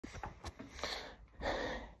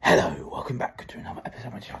Hello, welcome back to another episode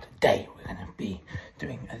of my channel. Today we're going to be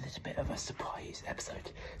doing a little bit of a surprise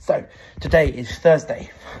episode. So today is Thursday.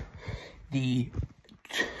 Today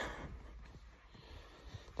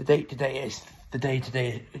is Thursday.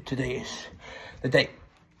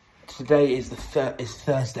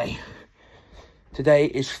 Today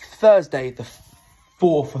is Thursday, the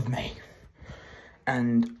 4th of May,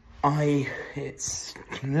 and it's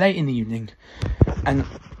late in the evening, and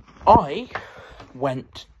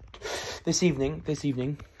this evening,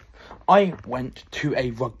 I went to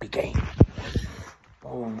a rugby game.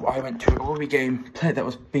 I went to a rugby game that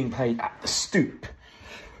was being played at the Stoop.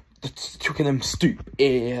 The Twickenham Stoop,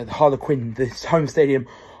 the Harlequin, this home stadium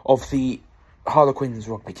of the Harlequins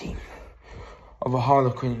rugby team. Of the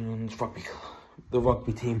Harlequins rugby, the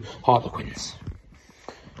rugby team Harlequins.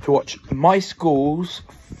 To watch my school,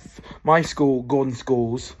 Gordon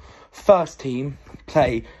School's first team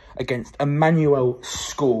play against Emmanuel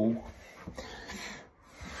School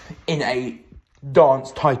in a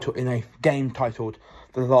game titled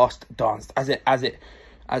 "The Last Dance," as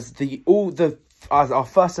our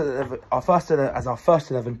first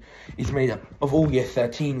 11 is made up of all year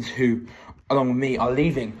 13s who, along with me, are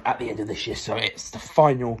leaving at the end of this year. So it's the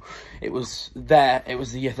final. It was the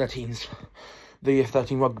year 13s, the year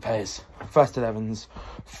 13 rugby players, first 11s,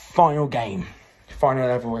 final 11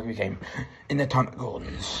 rugby game in their time at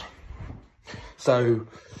Gordon's. So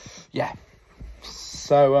yeah.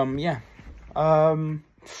 Went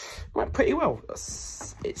pretty well.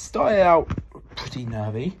 It started out pretty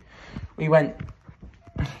nervy. We went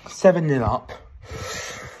 7-0 up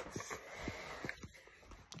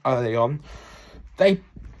early on.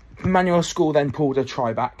 Emmanuel School then pulled a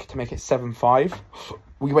try back to make it 7-5.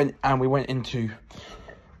 We went into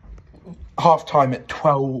half time at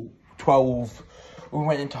 12. We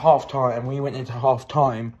went into half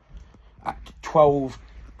time at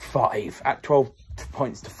 12-5. At 12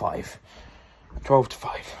 points to 5.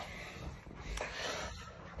 12-5.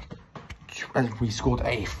 And we scored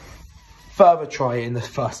a further try in the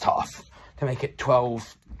first half to make it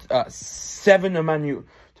 7 Emmanuel,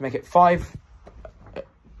 to make it 5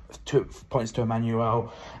 points to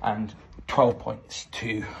Emmanuel and 12 points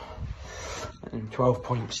to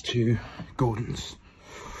Gordon's.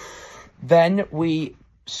 Then we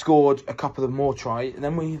scored a couple of more tries, and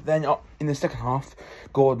then in the second half,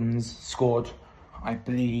 Gordon's scored, I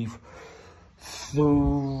believe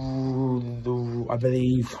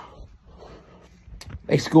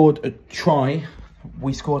they scored a try.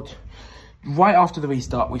 We scored right after the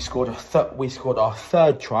restart. We scored our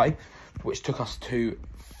third try, which took us to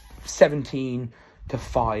 17-5.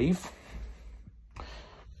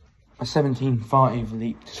 A 17-5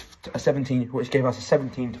 lead. Which gave us a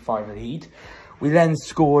 17-5 lead. We then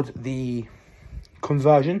scored the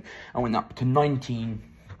conversion and went up to a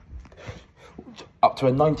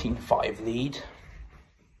 19-5 lead.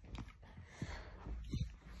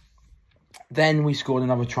 Then we scored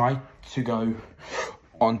another try to go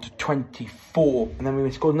on to 24, and then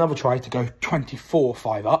we scored another try to go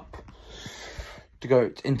 24-5 up, to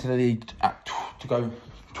go into the lead to go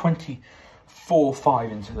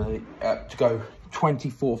 24-5 into the lead, to go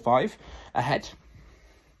 24-5 ahead.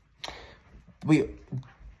 We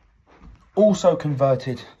also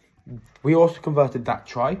converted that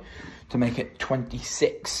try to make it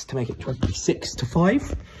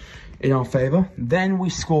 26-5 in our favour. Then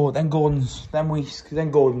Gordon's scored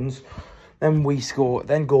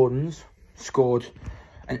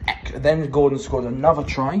another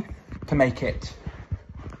try to make it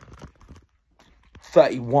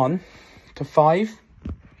 31-5.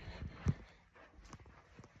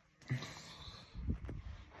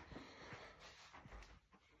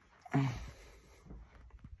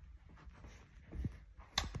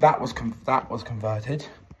 That was converted,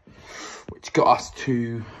 which got us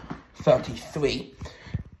to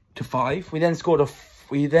 33-5. Then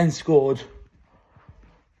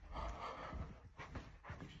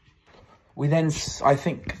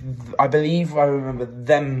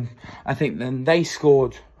they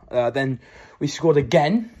scored. Then we scored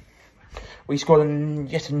again. We scored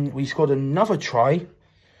another try.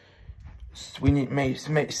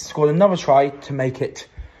 Scored another try to make it.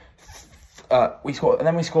 We scored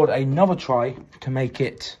another try to make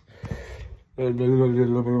it.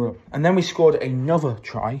 And then we scored another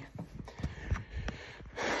try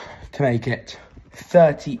to make it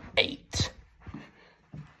 38.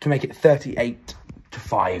 To make it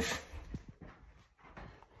 38-5.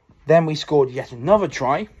 Then we scored yet another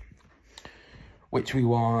try, which we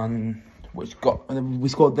won. We scored.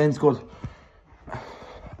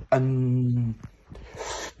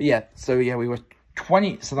 Yeah. So yeah, we were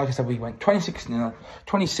So like I said, we went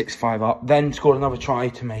 26-5 up, then scored another try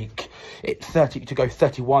to make it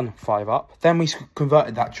 31-5 up. Then we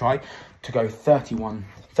converted that try to go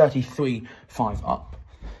 33-5 up.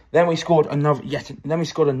 Then we scored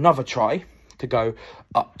another try to go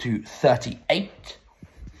up to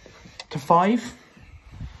 38-5.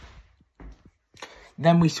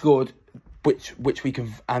 Then we scored, which we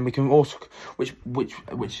converted.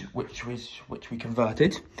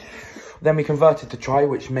 Then we converted the try,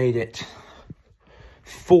 which made it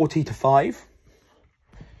 40-5.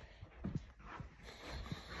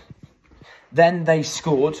 Then they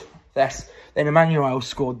scored. Then Emmanuel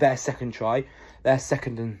scored their second try, their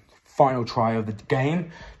second and final try of the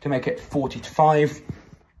game, to make it 40-5.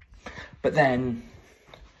 But then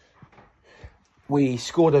we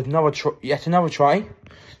scored yet another try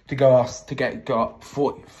to go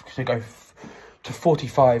to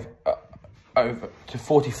 45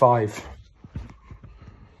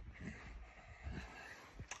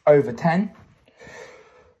 over 10,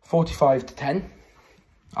 45-10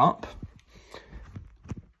 up.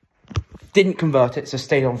 Didn't convert it, so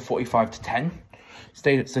stayed on 45-10.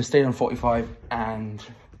 Stayed on 45, and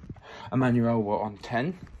Emmanuel were on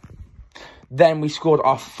 10. Then we scored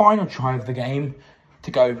our final try of the game to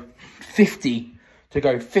go 50,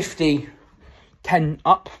 10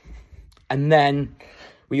 up, and then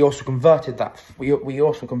we also converted that. We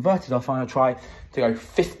also converted our final try to go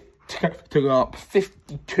up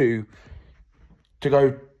 52, to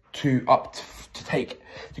go up to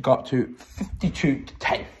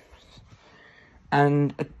 52-10.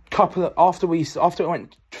 And a couple after it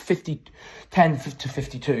went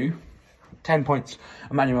 10-52, 10 points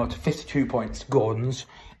Emmanuel to 52 points Gordon's.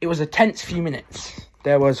 It was a tense few minutes.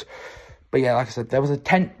 But yeah, like I said, there was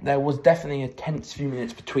definitely a tense few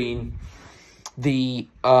minutes between the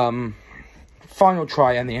final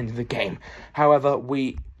try and the end of the game. However,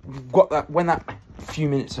 we got that when that few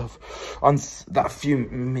minutes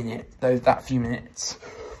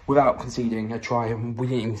without conceding a try, and we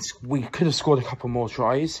could have scored a couple more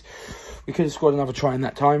tries. We could have scored another try in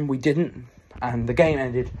that time. We didn't, and the game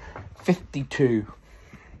ended 52.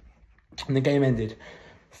 And the game ended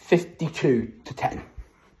 52-10.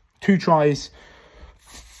 Two tries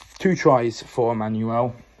for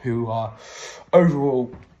Emmanuel, who are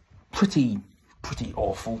overall pretty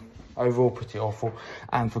awful. And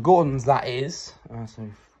for Gordon's, that is so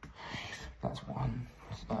that's 1.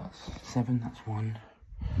 That's 7. That's 1.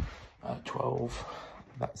 12.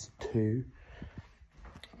 That's 2.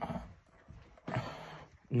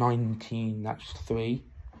 19. That's 3.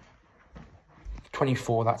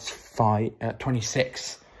 24. That's 5.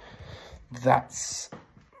 26. That's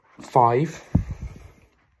 5.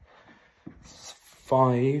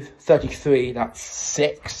 33. That's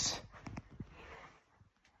 6.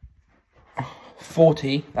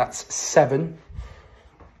 40. That's 7.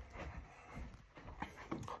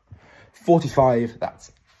 45.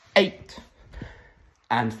 That's 8.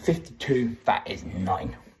 And 52. That is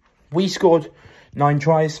 9. We scored 9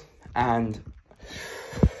 tries, and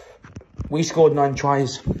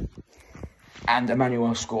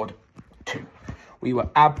Emmanuel scored 2.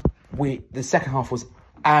 The second half was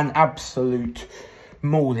an absolute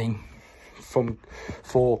mauling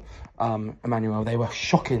for Emmanuel. They were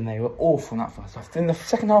shocking. They were awful in that first half. In the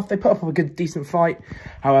second half, they put up a good, decent fight.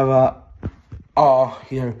 However, our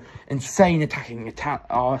insane attacking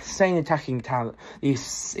talent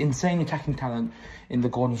in the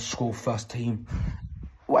Gordon School first team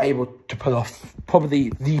were able to pull off probably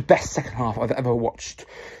the best second half I've ever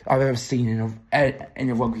seen in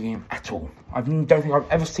a rugby game at all. I don't think I've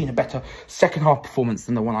ever seen a better second half performance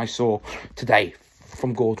than the one I saw today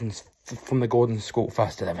from the Gordon School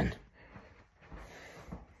first 11.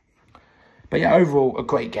 But yeah, overall a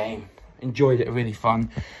great game. Enjoyed it, really fun.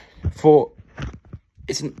 The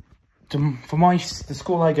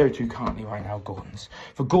school I go to currently right now, Gordon's.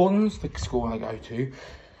 For Gordon's, the school I go to,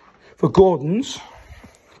 for Gordon's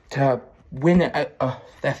to win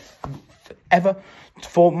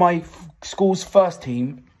for my school's first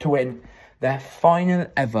team to win their final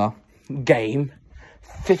ever game,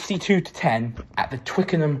 52-10 at the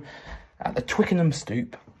Twickenham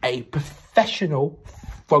Stoop, a professional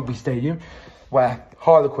rugby stadium where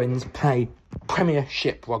Harlequins play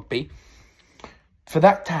Premiership rugby. For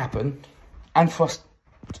that to happen, and for us,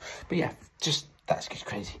 but yeah, that's just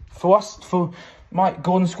crazy. For my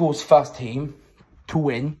Gordon School's first team to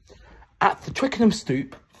win at the Twickenham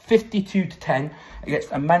Stoop, 52-10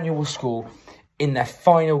 against Emmanuel School in their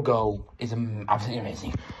final goal is absolutely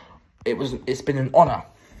amazing. It's been an honour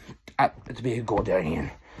to be a Gordonian,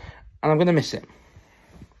 and I'm going to miss it.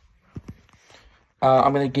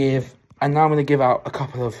 I'm going to give And now I'm going to give out a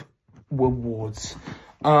couple of awards,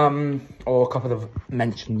 or a couple of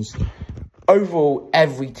mentions. Overall,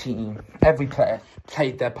 every team, every player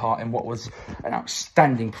played their part in what was an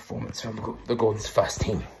outstanding performance from the Gordons' first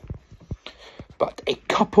team. But a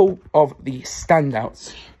couple of the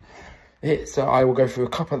standouts. So I will go through a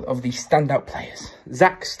couple of the standout players.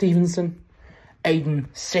 Zach Stevenson, Aiden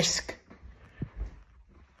Sisk,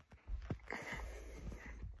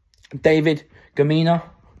 David Gamina,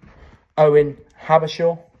 Owen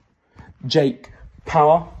Habershaw, Jake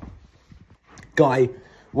Power, Guy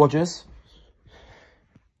Rogers,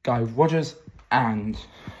 and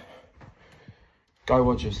Guy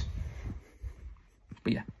Rogers.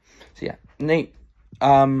 But yeah, so yeah, Nate.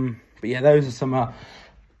 But yeah, those are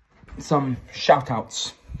some shout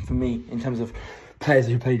outs for me in terms of players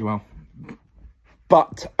who played well.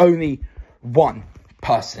 But only one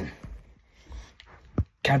person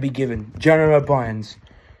can be given General O'Brien's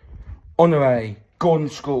honorary Gordon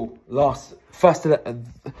School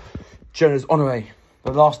Jonah's honorary,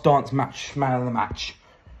 the last dance match, man of the match.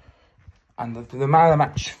 And the man of the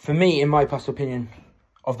match, for me, in my personal opinion,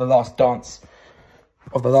 of the last dance,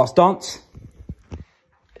 is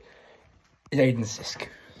Aiden Sisk.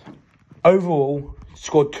 Overall,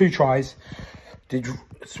 scored 2 tries.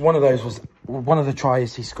 One of the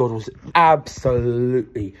tries he scored was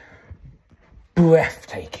absolutely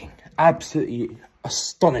breathtaking, absolutely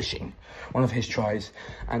astonishing. One of his tries,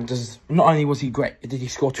 and not only was he great, did he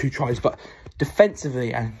score 2 tries, but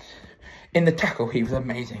defensively and in the tackle he was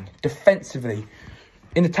amazing. Defensively,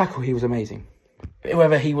 in the tackle he was amazing.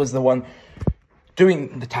 Whether he was the one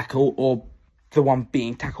doing the tackle or the one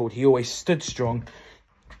being tackled, he always stood strong.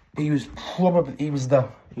 He was the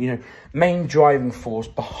main driving force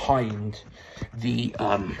behind the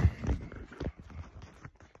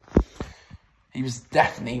he's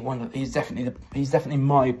definitely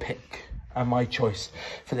my pick and my choice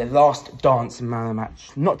for the last dance man of the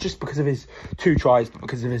match. Not just because of his 2 tries, but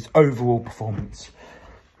because of his overall performance.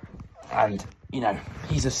 And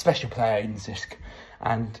he's a special player in Sisk,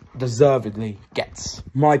 and deservedly gets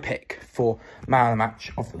my pick for man of the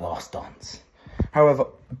match of the last dance. However,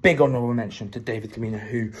 big honourable mention to David Gamina,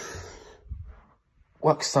 who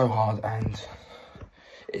works so hard, and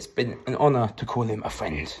it's been an honour to call him a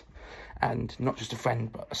friend. And not just a friend,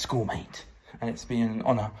 but a schoolmate. And it's been an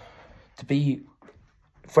honour to be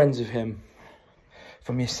friends with him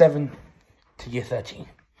from year 7 to year 13.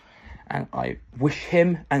 And I wish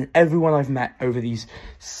him and everyone I've met over these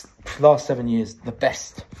last 7 years the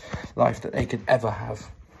best life that they could ever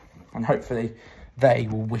have. And hopefully they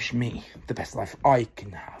will wish me the best life I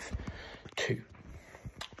can have too.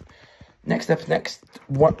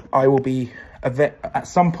 I will be at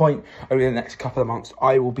some point over the next couple of months,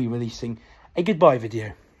 I will be releasing a goodbye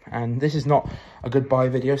video. And this is not a goodbye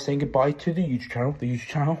video saying goodbye to the YouTube channel. The YouTube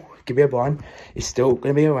channel, Give Me a Blind, is still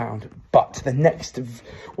going to be around. But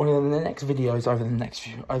one of the next videos over the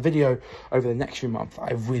next few months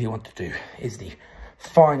I really want to do is the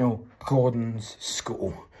final Gordon's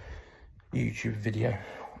School YouTube video.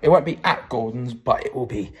 It won't be at Gordon's, but it will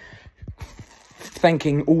be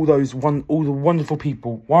thanking all the wonderful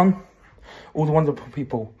people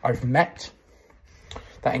I've met.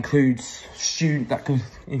 That includes that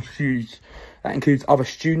includes other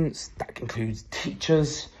students, that includes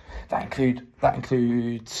teachers, that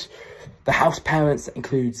includes the house parents, that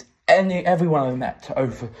includes everyone I've met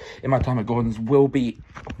in my time at Gordon's will be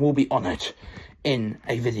honoured in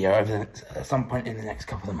a video at some point in the next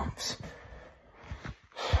couple of months.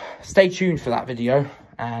 Stay tuned for that video,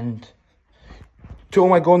 and to all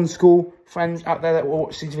my Gordon School friends out there that will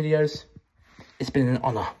watch these videos, it's been an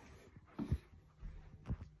honour.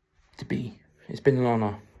 It's been an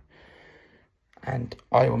honour, and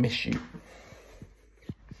I will miss you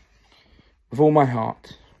with all my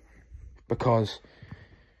heart, because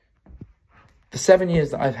the 7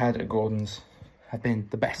 years that I've had at Gordon's have been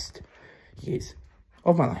the best years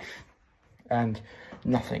of my life, and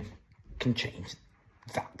nothing can change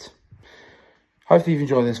that. Hopefully you've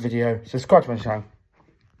enjoyed this video. Subscribe to my channel,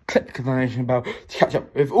 click the notification bell to catch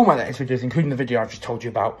up with all my latest videos, including the video I've just told you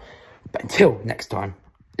about. But until next time,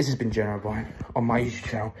 this has been General O'Brien on my YouTube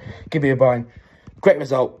channel. Give Me a Blind. Great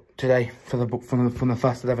result today from the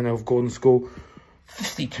first 11 of Gordon School.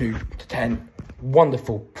 52-10.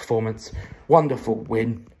 Wonderful performance. Wonderful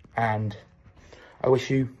win. And I wish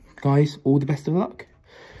you guys all the best of luck.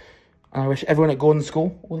 And I wish everyone at Gordon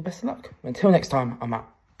School all the best of luck. Until next time, I'm out.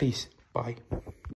 Peace. Bye.